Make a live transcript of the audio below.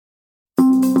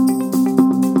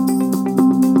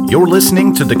You're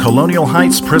listening to the Colonial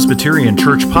Heights Presbyterian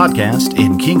Church podcast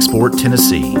in Kingsport,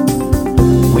 Tennessee.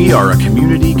 We are a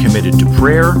community committed to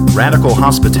prayer, radical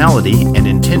hospitality, and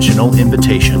intentional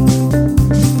invitation.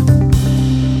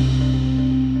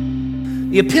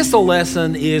 The epistle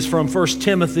lesson is from 1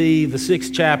 Timothy, the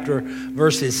 6th chapter,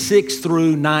 verses 6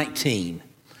 through 19.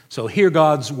 So hear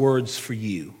God's words for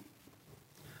you.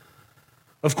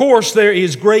 Of course, there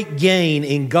is great gain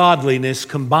in godliness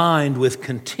combined with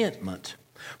contentment.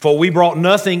 For we brought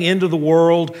nothing into the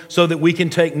world so that we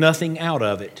can take nothing out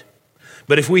of it.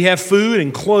 But if we have food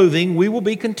and clothing, we will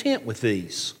be content with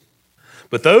these.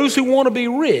 But those who want to be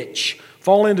rich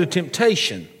fall into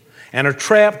temptation and are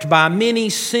trapped by many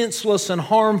senseless and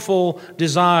harmful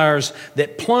desires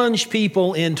that plunge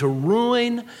people into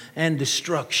ruin and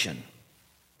destruction.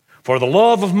 For the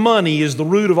love of money is the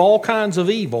root of all kinds of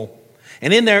evil.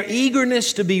 And in their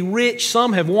eagerness to be rich,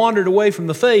 some have wandered away from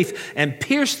the faith and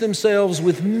pierced themselves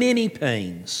with many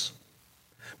pains.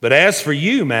 But as for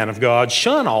you, man of God,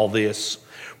 shun all this.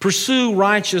 Pursue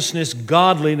righteousness,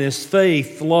 godliness,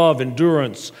 faith, love,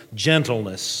 endurance,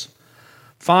 gentleness.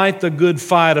 Fight the good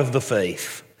fight of the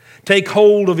faith. Take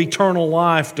hold of eternal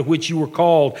life to which you were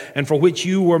called and for which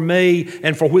you were made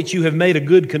and for which you have made a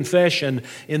good confession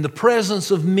in the presence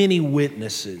of many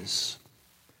witnesses.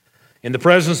 In the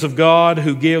presence of God,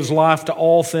 who gives life to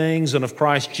all things, and of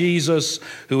Christ Jesus,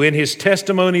 who in his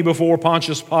testimony before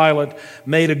Pontius Pilate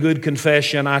made a good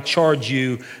confession, I charge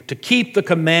you to keep the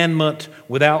commandment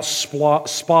without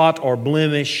spot or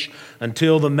blemish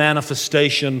until the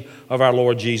manifestation of our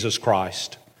Lord Jesus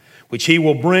Christ, which he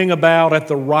will bring about at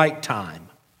the right time.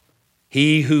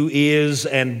 He who is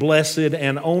and blessed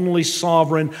and only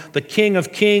sovereign, the King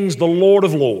of kings, the Lord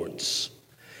of lords.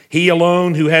 He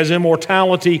alone who has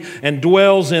immortality and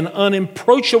dwells in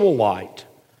unapproachable light,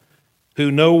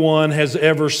 who no one has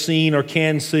ever seen or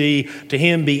can see, to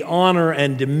him be honor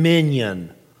and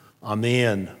dominion.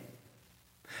 Amen.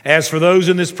 As for those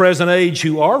in this present age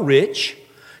who are rich,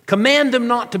 command them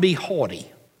not to be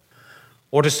haughty,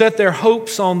 or to set their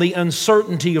hopes on the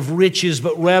uncertainty of riches,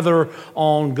 but rather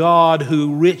on God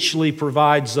who richly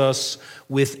provides us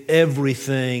with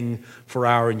everything for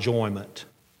our enjoyment.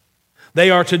 They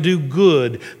are to do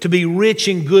good, to be rich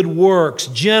in good works,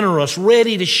 generous,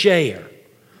 ready to share,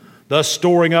 thus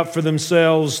storing up for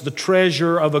themselves the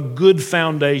treasure of a good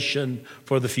foundation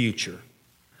for the future,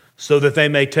 so that they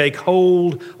may take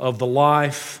hold of the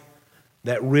life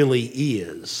that really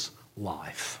is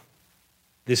life.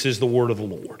 This is the word of the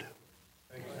Lord.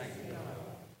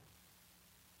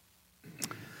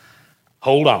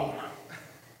 Hold on.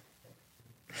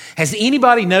 Has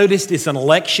anybody noticed it's an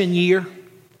election year?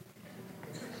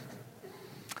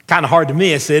 Kind of hard to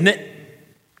miss, isn't it?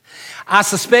 I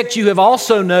suspect you have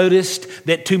also noticed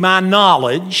that, to my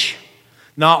knowledge,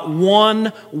 not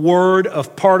one word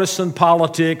of partisan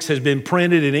politics has been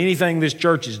printed in anything this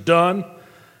church has done,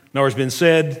 nor has been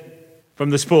said from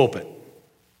this pulpit.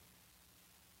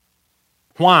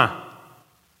 Why?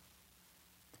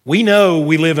 We know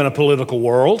we live in a political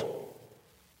world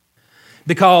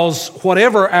because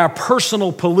whatever our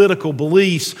personal political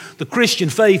beliefs, the Christian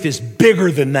faith is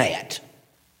bigger than that.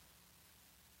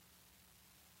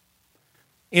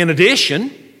 In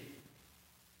addition,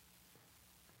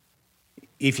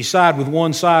 if you side with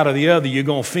one side or the other, you're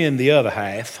going to offend the other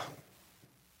half.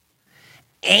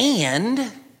 And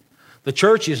the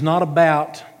church is not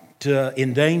about to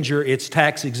endanger its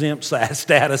tax-exempt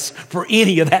status for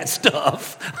any of that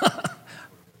stuff.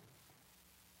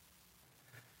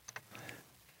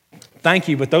 Thank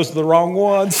you, but those are the wrong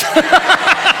ones.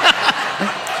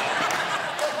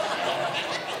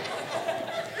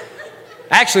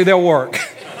 Actually, they'll work.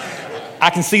 I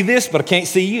can see this, but I can't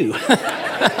see you.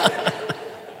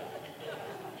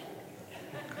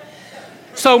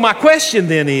 So my question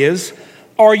then is,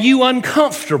 are you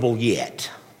uncomfortable yet?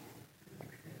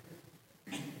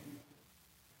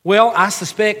 Well, I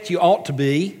suspect you ought to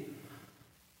be.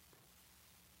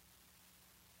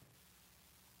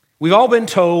 We've all been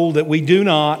told that we do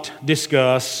not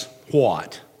discuss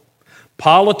what?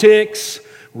 Politics,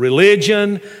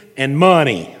 religion, and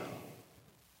money.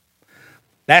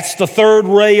 That's the third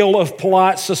rail of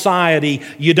polite society.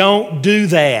 You don't do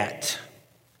that.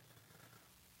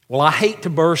 Well, I hate to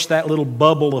burst that little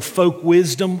bubble of folk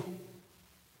wisdom,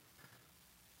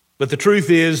 but the truth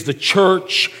is the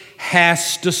church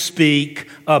has to speak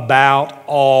about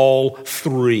all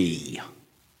three.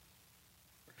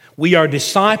 We are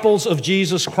disciples of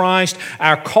Jesus Christ.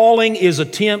 Our calling is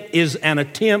an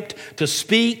attempt to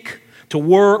speak, to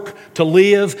work, to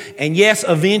live, and yes,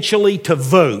 eventually to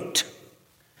vote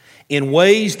in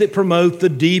ways that promote the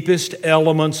deepest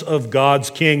elements of God's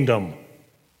kingdom.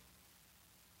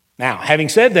 Now, having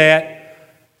said that,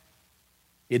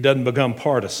 it doesn't become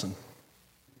partisan.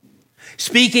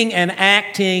 Speaking and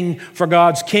acting for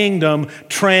God's kingdom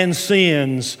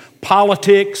transcends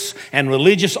politics and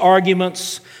religious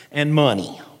arguments and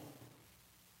money.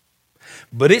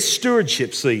 But it's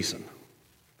stewardship season.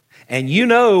 And you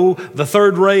know the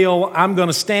third rail I'm going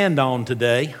to stand on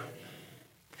today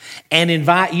and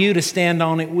invite you to stand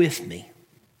on it with me.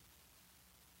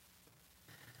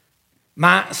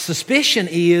 My suspicion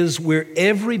is we're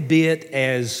every bit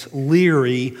as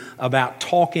leery about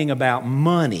talking about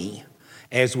money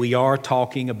as we are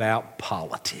talking about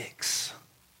politics.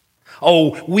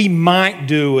 Oh, we might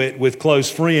do it with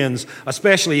close friends,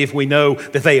 especially if we know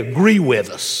that they agree with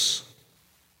us.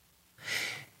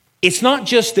 It's not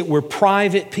just that we're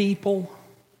private people.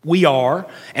 We are,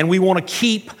 and we want to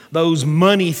keep those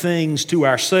money things to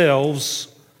ourselves.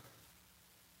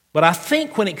 But I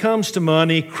think when it comes to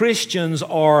money, Christians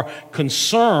are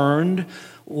concerned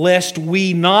lest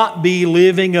we not be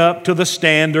living up to the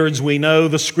standards we know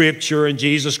the Scripture and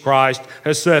Jesus Christ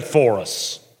has set for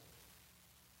us.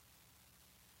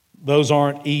 Those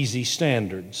aren't easy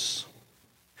standards.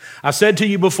 I've said to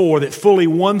you before that fully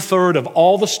 1/3 of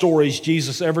all the stories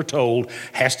Jesus ever told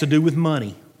has to do with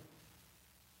money.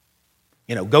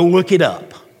 Go look it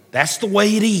up. That's the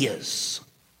way it is.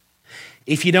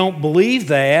 If you don't believe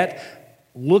that,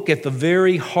 look at the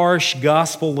very harsh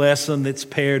gospel lesson that's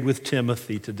paired with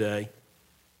Timothy today.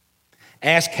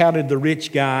 Ask, how did the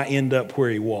rich guy end up where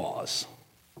he was?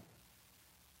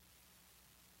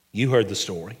 You heard the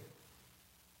story.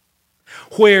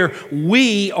 Where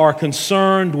we are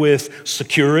concerned with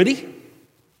security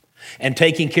and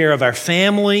taking care of our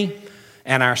family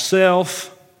and ourselves,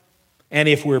 and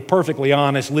if we're perfectly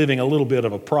honest, living a little bit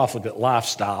of a profligate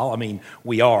lifestyle.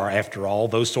 We are, after all,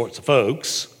 those sorts of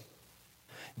folks.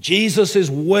 Jesus is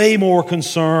way more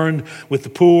concerned with the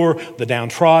poor, the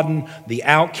downtrodden, the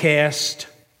outcast,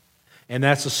 and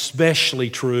that's especially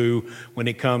true when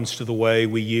it comes to the way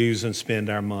we use and spend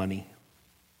our money.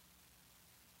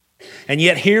 And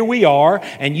yet here we are,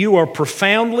 and you are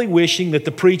profoundly wishing that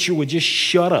the preacher would just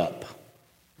shut up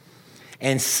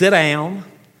and sit down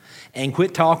and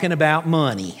quit talking about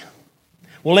money.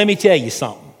 Well, let me tell you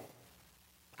something.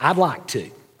 I'd like to.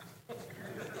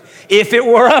 If it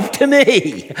were up to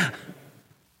me.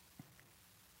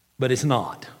 But it's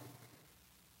not.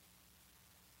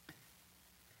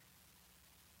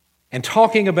 And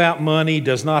talking about money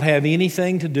does not have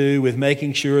anything to do with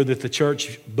making sure that the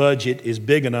church budget is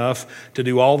big enough to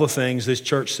do all the things this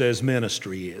church says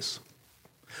ministry is.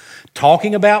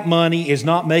 Talking about money is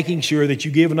not making sure that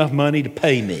you give enough money to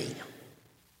pay me.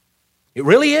 It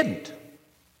really isn't.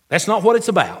 That's not what it's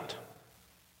about.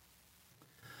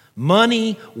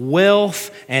 Money,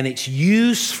 wealth, and its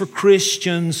use for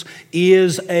Christians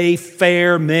is a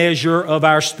fair measure of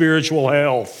our spiritual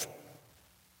health.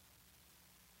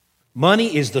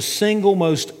 Money is the single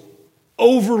most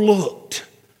overlooked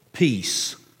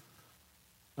piece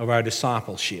of our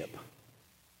discipleship.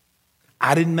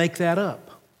 I didn't make that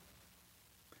up.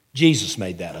 Jesus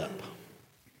made that up.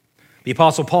 The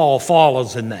Apostle Paul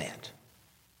follows in that.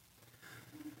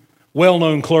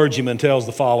 Well-known clergyman tells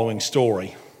the following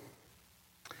story.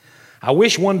 I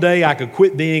wish one day I could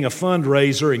quit being a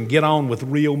fundraiser and get on with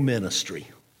real ministry,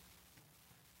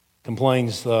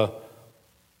 complains the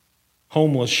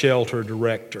homeless shelter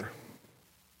director.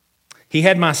 He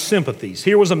had my sympathies.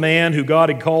 Here was a man who God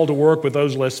had called to work with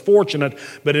those less fortunate,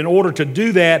 but in order to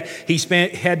do that, he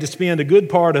had to spend a good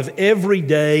part of every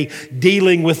day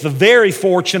dealing with the very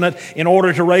fortunate in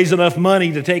order to raise enough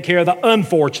money to take care of the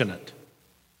unfortunate.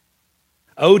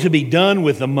 Oh, to be done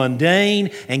with the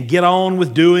mundane and get on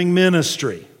with doing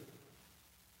ministry.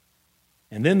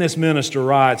 And then this minister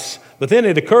writes, but then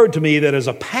it occurred to me that as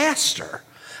a pastor,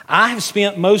 I have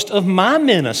spent most of my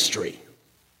ministry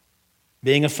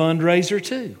being a fundraiser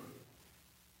too.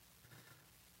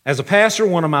 As a pastor,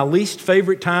 one of my least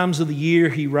favorite times of the year,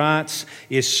 he writes,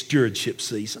 is stewardship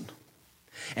season.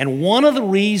 And one of the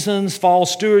reasons fall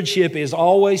stewardship is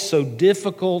always so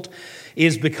difficult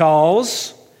is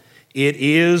because it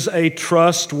is a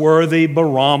trustworthy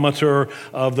barometer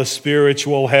of the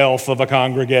spiritual health of a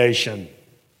congregation.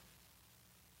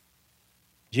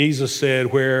 Jesus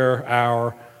said, where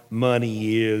our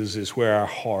money is where our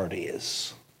heart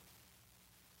is.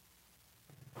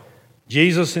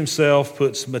 Jesus himself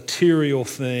puts material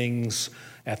things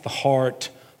at the heart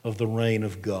of the reign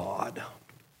of God.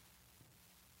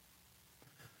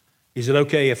 Is it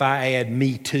okay if I add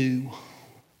me too?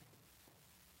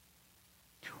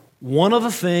 One of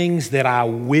the things that I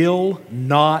will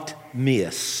not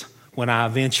miss when I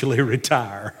eventually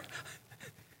retire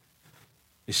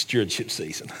is stewardship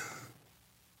season.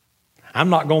 I'm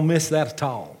not going to miss that at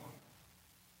all.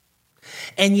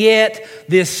 And yet,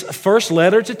 this first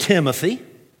letter to Timothy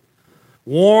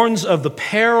warns of the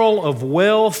peril of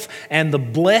wealth and the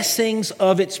blessings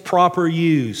of its proper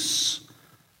use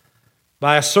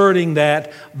by asserting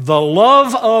that the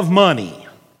love of money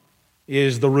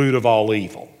is the root of all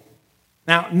evil.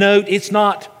 Now, note, it's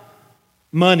not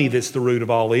money that's the root of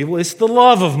all evil. It's the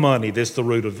love of money that's the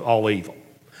root of all evil.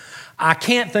 I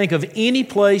can't think of any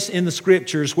place in the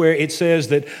Scriptures where it says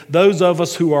that those of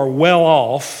us who are well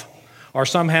off are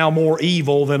somehow more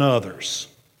evil than others.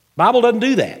 The Bible doesn't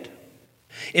do that.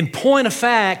 In point of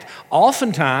fact,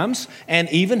 oftentimes, and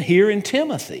even here in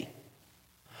Timothy,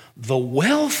 the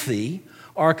wealthy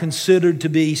are considered to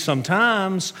be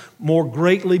sometimes more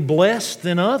greatly blessed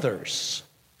than others.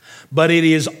 But it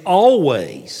is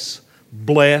always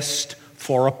blessed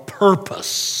for a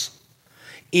purpose.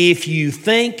 If you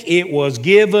think it was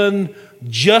given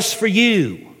just for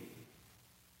you,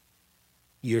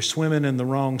 you're swimming in the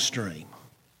wrong stream.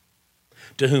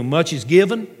 To whom much is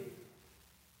given,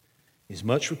 is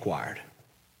much required.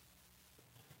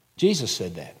 Jesus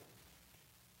said that.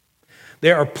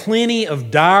 There are plenty of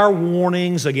dire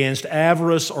warnings against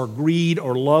avarice or greed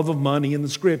or love of money in the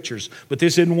Scriptures, but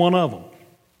this isn't one of them.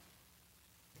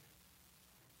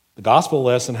 The gospel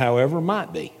lesson, however,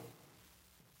 might be.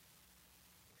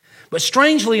 But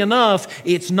strangely enough,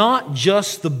 it's not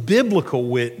just the biblical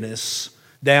witness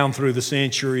down through the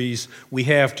centuries we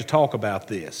have to talk about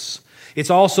this. It's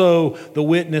also the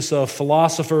witness of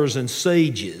philosophers and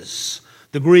sages,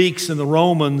 the Greeks and the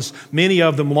Romans, many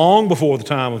of them long before the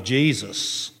time of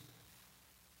Jesus.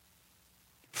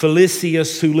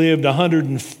 Felicius, who lived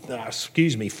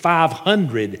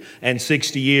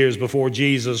 560 years before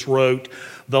Jesus, wrote,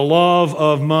 "The love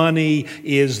of money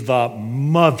is the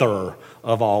mother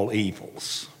of all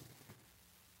evils."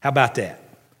 How about that?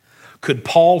 Could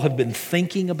Paul have been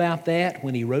thinking about that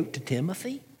when he wrote to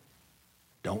Timothy?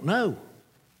 Don't know.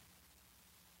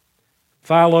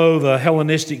 Philo, the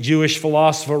Hellenistic Jewish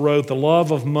philosopher, wrote, "The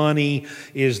love of money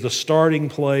is the starting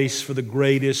place for the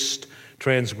greatest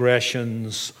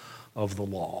transgressions of the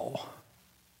law."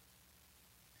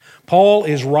 Paul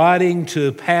is writing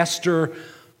to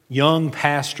young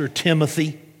pastor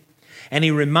Timothy, and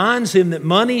he reminds him that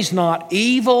money's not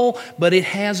evil, but it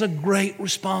has a great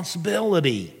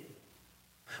responsibility.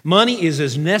 Money is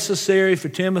as necessary for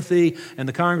Timothy and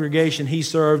the congregation he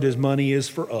served as money is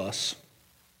for us.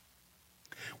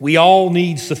 We all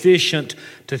need sufficient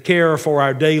to care for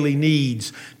our daily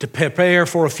needs, to prepare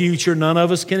for a future none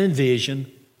of us can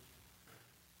envision.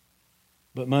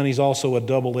 But money's also a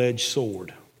double-edged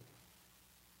sword,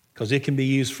 because it can be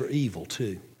used for evil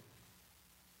too.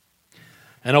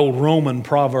 An old Roman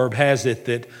proverb has it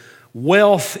that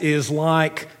wealth is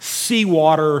like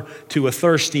seawater to a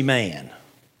thirsty man.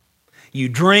 You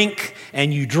drink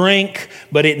and you drink,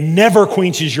 but it never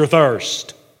quenches your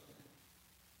thirst.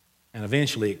 And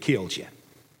eventually it kills you.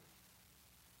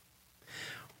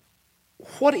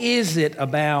 What is it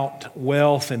about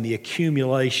wealth and the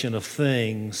accumulation of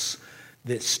things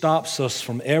that stops us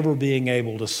from ever being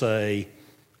able to say,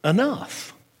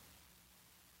 enough?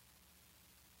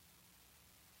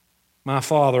 My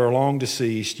father, long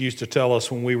deceased, used to tell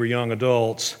us when we were young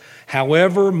adults,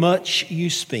 however much you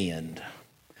spend,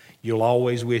 you'll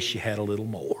always wish you had a little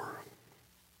more.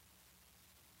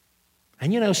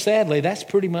 And sadly, that's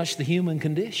pretty much the human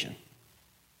condition.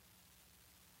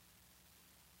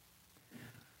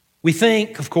 We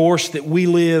think, of course, that we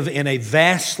live in a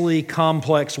vastly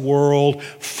complex world,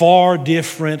 far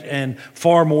different and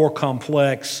far more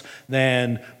complex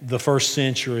than the first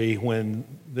century when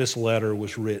this letter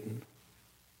was written.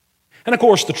 And of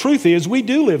course, the truth is, we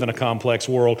do live in a complex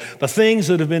world. The things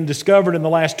that have been discovered in the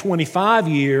last 25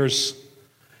 years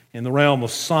in the realm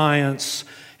of science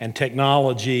and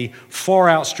technology far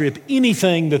outstrip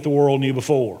anything that the world knew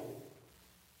before.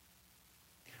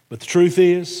 But the truth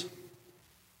is,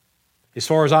 as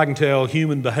far as I can tell,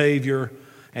 human behavior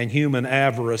and human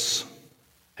avarice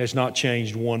has not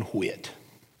changed one whit.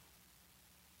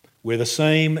 We're the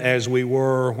same as we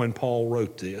were when Paul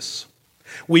wrote this.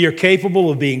 We are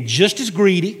capable of being just as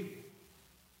greedy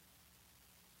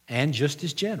and just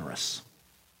as generous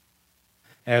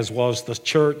as was the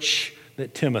church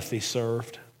that Timothy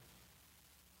served.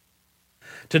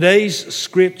 Today's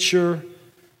scripture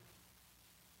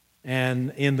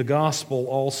and in the gospel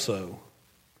also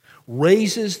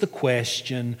raises the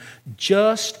question,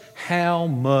 just how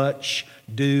much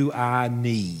do I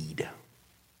need?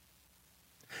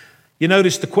 You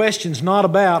notice the question's not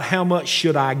about how much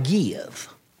should I give.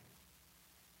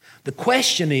 The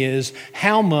question is,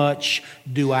 how much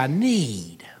do I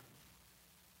need?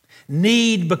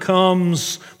 Need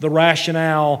becomes the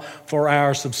rationale for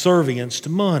our subservience to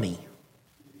money.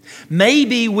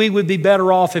 Maybe we would be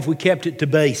better off if we kept it to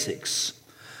basics.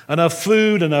 Enough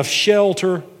food, enough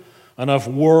shelter, enough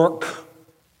work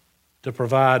to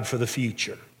provide for the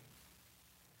future.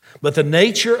 But the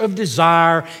nature of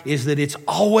desire is that it's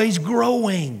always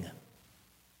growing.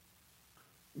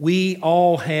 We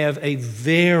all have a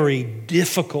very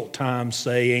difficult time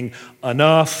saying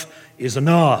enough is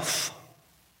enough.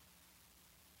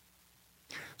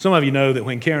 Some of you know that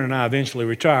when Karen and I eventually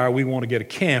retire, we want to get a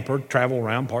camper to travel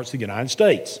around parts of the United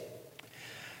States.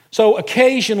 So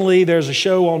occasionally there's a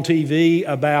show on TV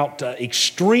about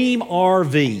extreme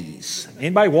RVs.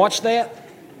 Anybody watch that?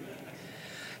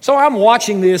 So I'm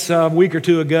watching this a week or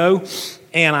two ago,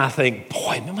 and I think,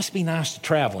 boy, it must be nice to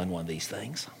travel in one of these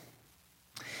things.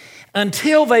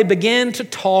 Until they began to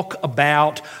talk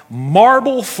about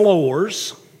marble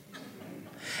floors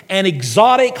and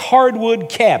exotic hardwood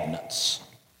cabinets.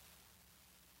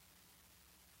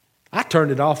 I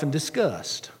turned it off in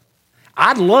disgust.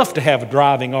 I'd love to have a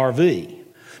driving RV,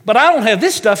 but I don't have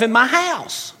this stuff in my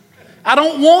house. I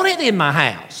don't want it in my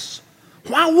house.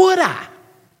 Why would I?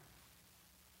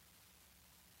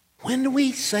 When do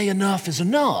we say enough is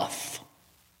enough?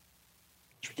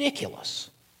 It's ridiculous.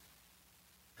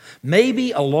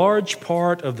 Maybe a large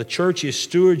part of the church's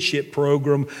stewardship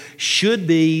program should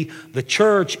be the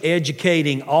church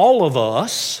educating all of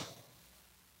us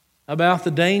about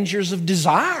the dangers of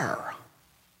desire.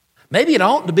 Maybe it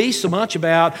oughtn't to be so much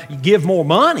about you give more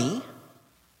money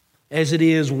as it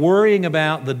is worrying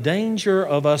about the danger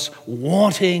of us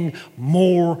wanting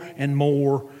more and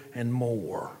more and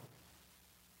more.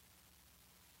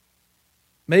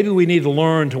 Maybe we need to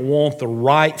learn to want the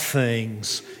right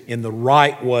things in the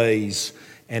right ways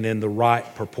and in the right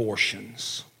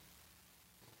proportions.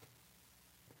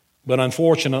 But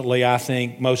unfortunately, I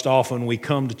think most often we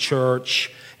come to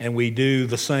church and we do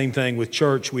the same thing with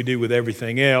church we do with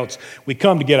everything else. We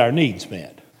come to get our needs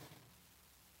met.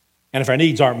 And if our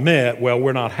needs aren't met, well,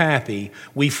 we're not happy.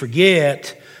 We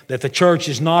forget that the church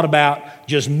is not about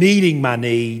just meeting my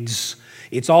needs.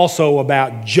 It's also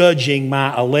about judging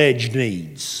my alleged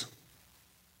needs.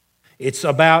 It's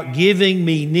about giving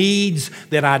me needs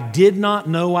that I did not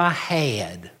know I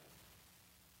had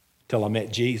till I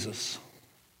met Jesus.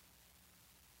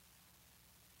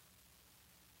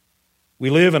 We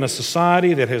live in a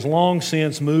society that has long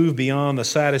since moved beyond the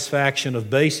satisfaction of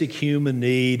basic human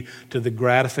need to the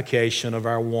gratification of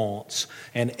our wants.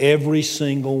 And every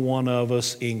single one of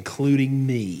us, including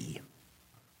me,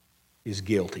 is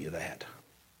guilty of that.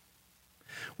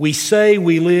 We say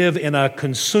we live in a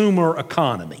consumer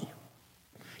economy.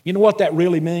 You know what that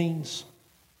really means?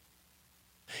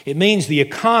 It means the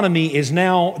economy is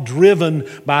now driven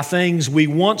by things we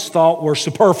once thought were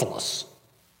superfluous,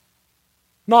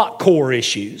 not core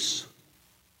issues.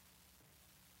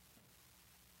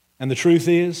 And the truth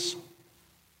is,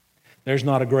 there's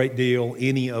not a great deal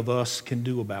any of us can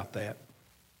do about that.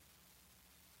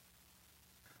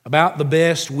 About the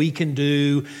best we can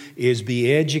do is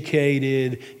be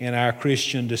educated in our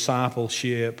Christian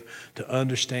discipleship to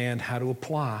understand how to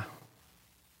apply.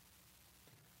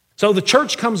 So the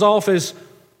church comes off as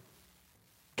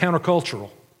countercultural,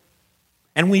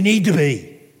 and we need to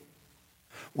be.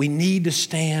 We need to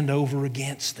stand over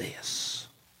against this.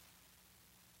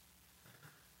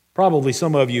 Probably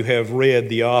some of you have read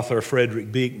the author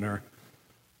Frederick Buechner.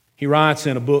 He writes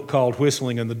in a book called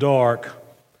Whistling in the Dark,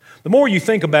 the more you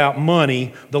think about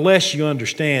money, the less you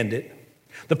understand it.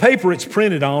 The paper it's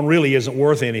printed on really isn't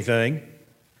worth anything.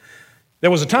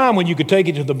 There was a time when you could take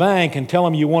it to the bank and tell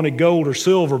them you wanted gold or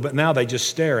silver, but now they just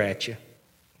stare at you.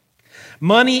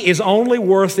 Money is only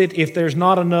worth it if there's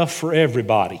not enough for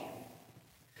everybody.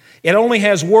 It only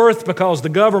has worth because the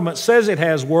government says it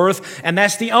has worth, and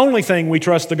that's the only thing we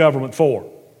trust the government for.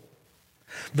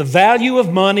 The value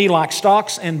of money, like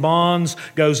stocks and bonds,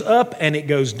 goes up and it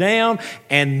goes down,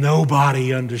 and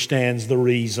nobody understands the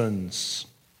reasons.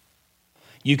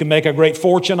 You can make a great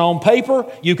fortune on paper,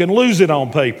 you can lose it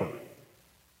on paper.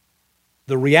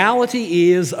 The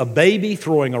reality is a baby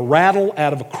throwing a rattle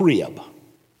out of a crib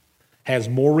has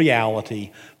more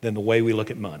reality than the way we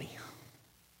look at money.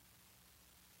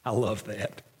 I love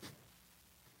that.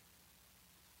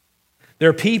 There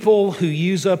are people who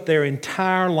use up their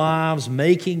entire lives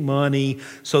making money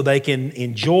so they can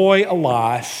enjoy a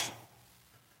life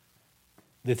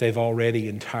that they've already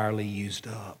entirely used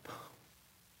up.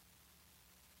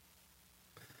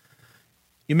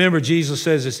 You remember Jesus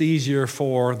says it's easier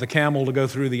for the camel to go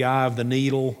through the eye of the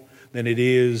needle than it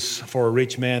is for a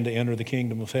rich man to enter the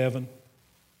kingdom of heaven?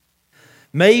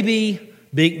 Maybe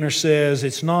Buechner says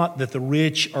it's not that the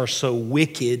rich are so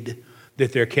wicked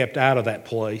that they're kept out of that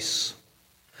place,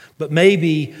 but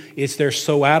maybe it's they're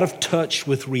so out of touch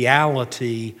with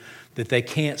reality that they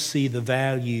can't see the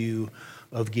value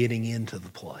of getting into the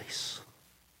place.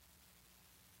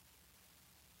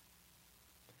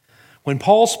 When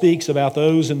Paul speaks about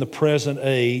those in the present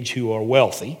age who are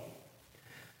wealthy,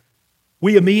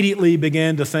 we immediately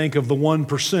begin to think of the one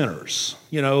percenters,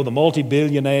 the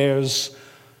multi-billionaires,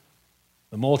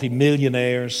 the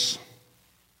multi-millionaires.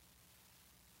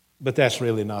 But that's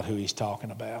really not who he's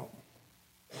talking about.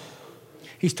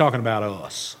 He's talking about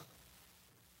us.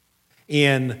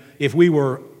 And if we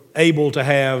were able to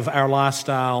have our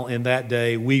lifestyle in that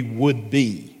day, we would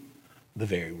be the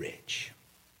very rich.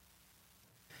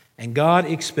 And God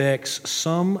expects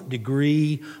some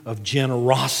degree of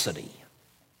generosity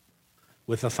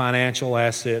with the financial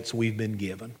assets we've been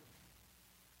given.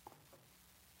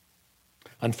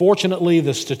 Unfortunately,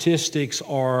 the statistics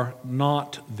are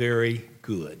not very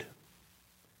good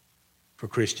for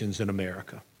Christians in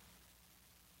America.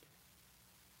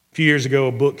 A few years ago,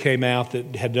 a book came out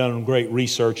that had done great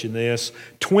research in this.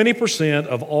 20%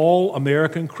 of all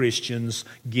American Christians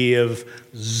give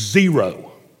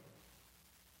zero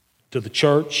to the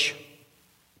church,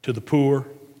 to the poor,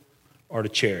 or to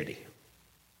charity.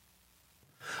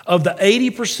 Of the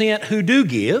 80% who do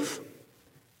give,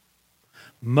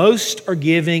 most are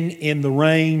giving in the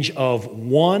range of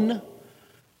 1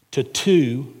 to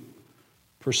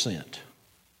 2%.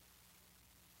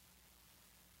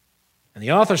 And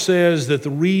the author says that the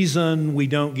reason we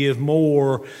don't give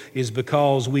more is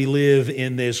because we live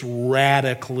in this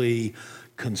radically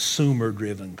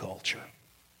consumer-driven culture.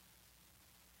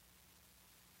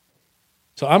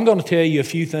 So I'm going to tell you a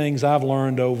few things I've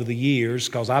learned over the years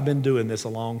because I've been doing this a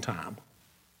long time.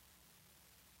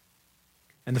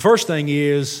 And the first thing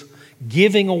is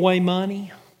giving away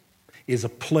money is a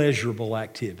pleasurable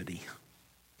activity.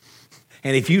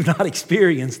 And if you've not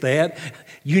experienced that,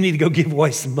 you need to go give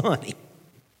away some money.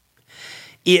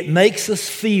 It makes us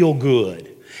feel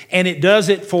good. And it does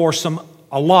it for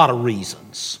a lot of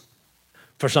reasons.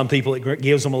 For some people, it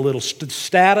gives them a little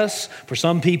status. For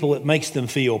some people, it makes them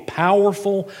feel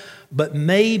powerful. But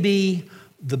maybe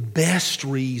the best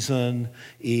reason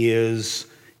is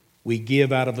we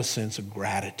give out of a sense of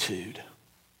gratitude.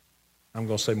 I'm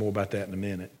going to say more about that in a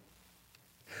minute.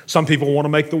 Some people want to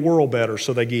make the world better,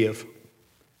 so they give.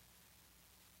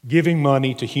 Giving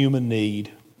money to human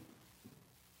need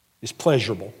is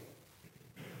pleasurable.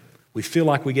 We feel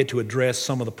like we get to address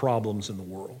some of the problems in the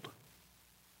world.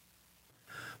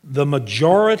 The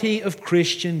majority of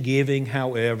Christian giving,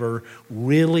 however,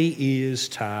 really is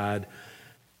tied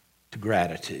to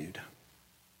gratitude.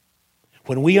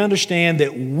 When we understand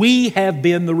that we have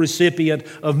been the recipient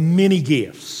of many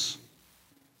gifts,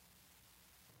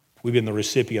 we've been the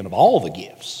recipient of all the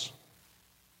gifts,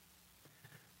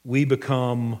 we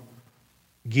become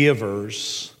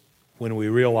givers when we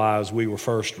realize we were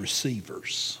first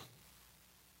receivers.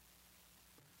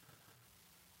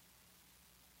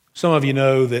 Some of you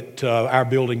know that our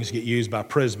buildings get used by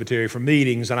Presbytery for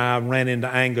meetings, and I ran into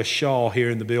Angus Shaw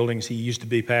here in the buildings. He used to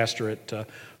be pastor at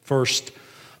First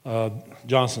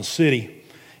Johnson City.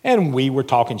 And we were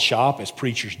talking shop, as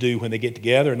preachers do when they get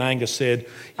together, and Angus said,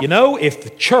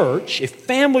 if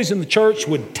families in the church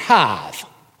would tithe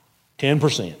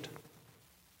 10%,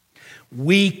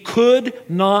 we could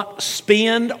not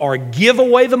spend or give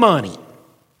away the money.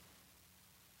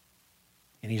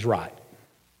 And he's right.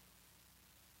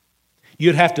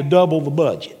 You'd have to double the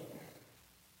budget.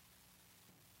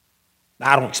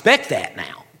 I don't expect that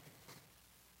now.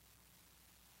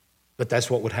 But that's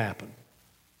what would happen.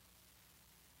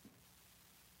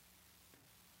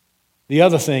 The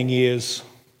other thing is,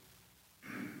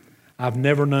 I've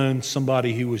never known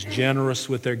somebody who was generous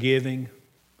with their giving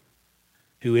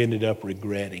who ended up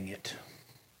regretting it.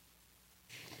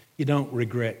 You don't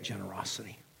regret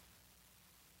generosity.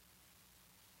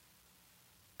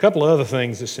 A couple of other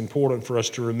things that's important for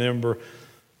us to remember.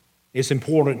 It's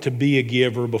important to be a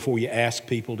giver before you ask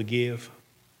people to give.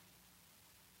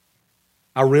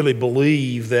 I really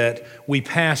believe that we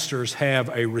pastors have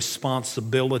a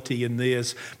responsibility in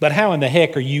this, but how in the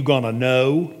heck are you going to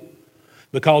know?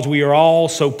 Because we are all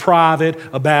so private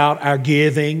about our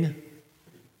giving.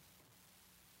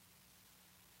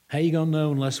 How are you going to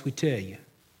know unless we tell you?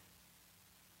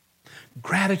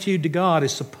 Gratitude to God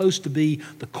is supposed to be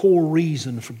the core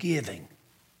reason for giving.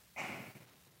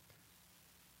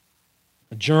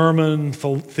 German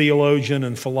theologian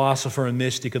and philosopher and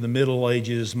mystic of the Middle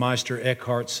Ages, Meister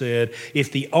Eckhart, said,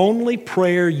 if the only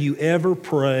prayer you ever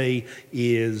pray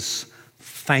is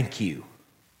thank you,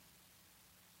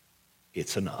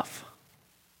 it's enough.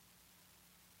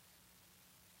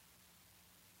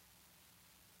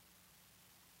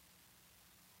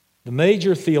 The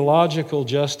major theological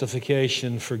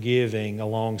justification for giving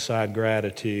alongside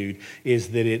gratitude is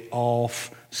that it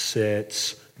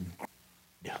offsets.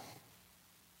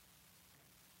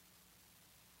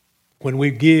 When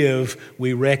we give,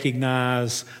 we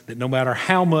recognize that no matter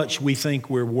how much we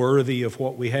think we're worthy of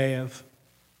what we have,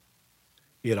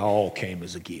 it all came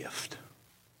as a gift.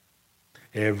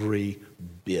 Every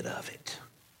bit of it.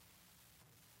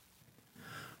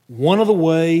 One of the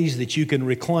ways that you can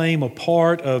reclaim a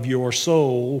part of your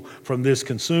soul from this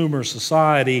consumer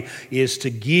society is to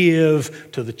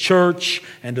give to the church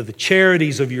and to the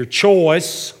charities of your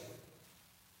choice,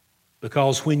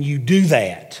 because when you do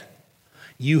that,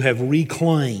 you have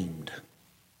reclaimed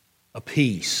a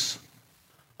piece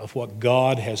of what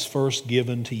God has first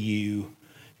given to you,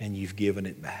 and you've given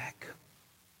it back.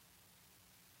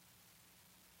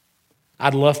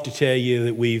 I'd love to tell you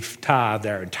that we've tithed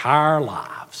our entire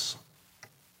lives.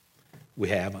 We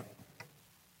haven't.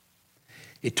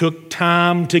 It took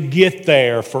time to get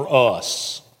there for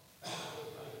us.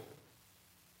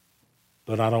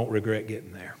 But I don't regret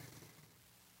getting there.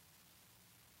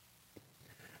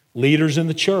 Leaders in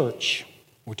the church,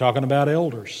 we're talking about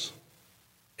elders.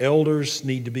 Elders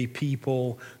need to be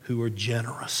people who are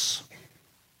generous.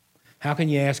 How can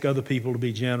you ask other people to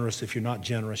be generous if you're not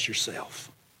generous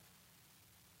yourself?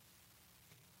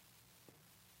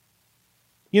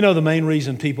 You know the main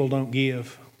reason people don't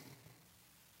give?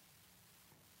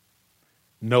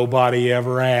 Nobody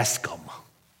ever asked them.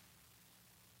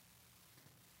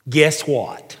 Guess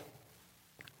what?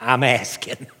 I'm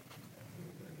asking.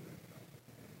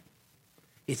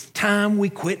 It's time we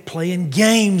quit playing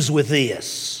games with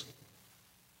this.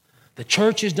 The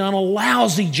church has done a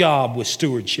lousy job with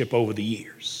stewardship over the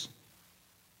years.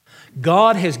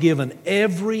 God has given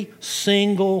every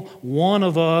single one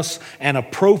of us an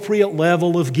appropriate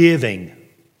level of giving.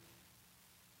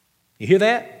 You hear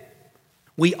that?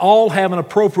 We all have an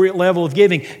appropriate level of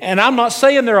giving. And I'm not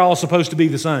saying they're all supposed to be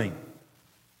the same.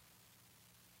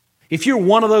 If you're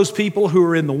one of those people who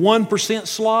are in the 1%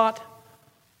 slot,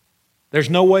 there's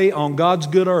no way on God's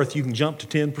good earth you can jump to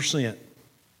 10%.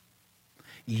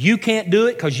 You can't do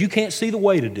it because you can't see the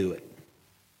way to do it.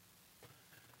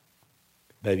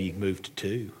 Maybe you can move to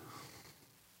 2.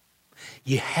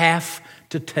 You have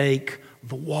to take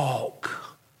the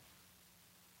walk.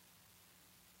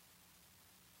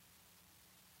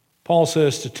 Paul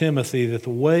says to Timothy that the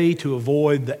way to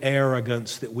avoid the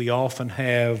arrogance that we often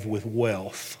have with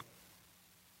wealth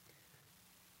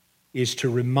is to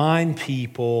remind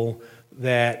people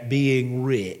that being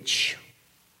rich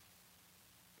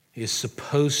is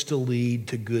supposed to lead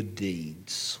to good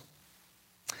deeds.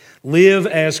 Live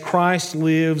as Christ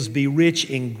lives. Be rich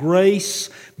in grace.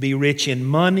 Be rich in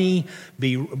money.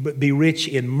 Be rich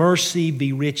in mercy.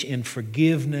 Be rich in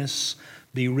forgiveness.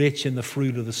 Be rich in the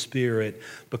fruit of the Spirit,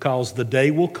 because the day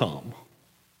will come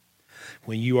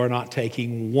when you are not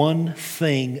taking one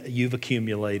thing you've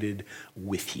accumulated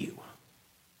with you.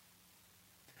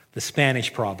 The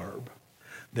Spanish proverb,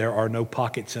 there are no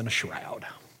pockets in a shroud.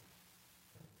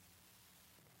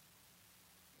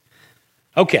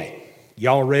 Okay.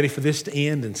 Y'all ready for this to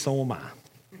end? And so am I.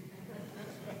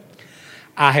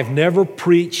 I have never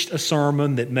preached a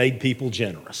sermon that made people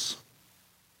generous.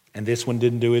 And this one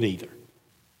didn't do it either.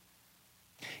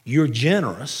 You're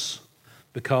generous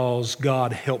because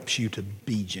God helps you to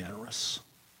be generous.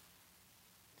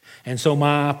 And so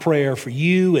my prayer for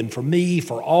you and for me,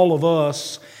 for all of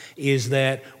us, is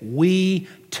that we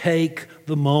take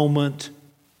the moment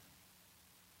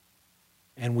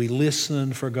and we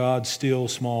listen for God's still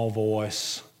small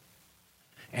voice,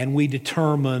 and we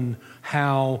determine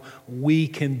how we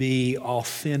can be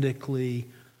authentically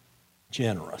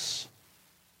generous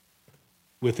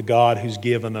with the God who's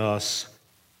given us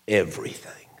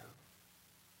everything.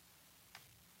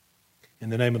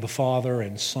 In the name of the Father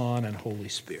and Son and Holy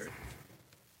Spirit.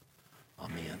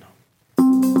 Amen.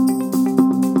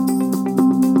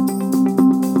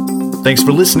 Thanks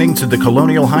for listening to the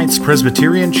Colonial Heights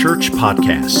Presbyterian Church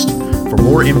podcast. For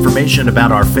more information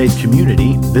about our faith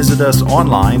community, visit us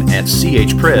online at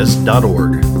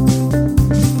chpres.org.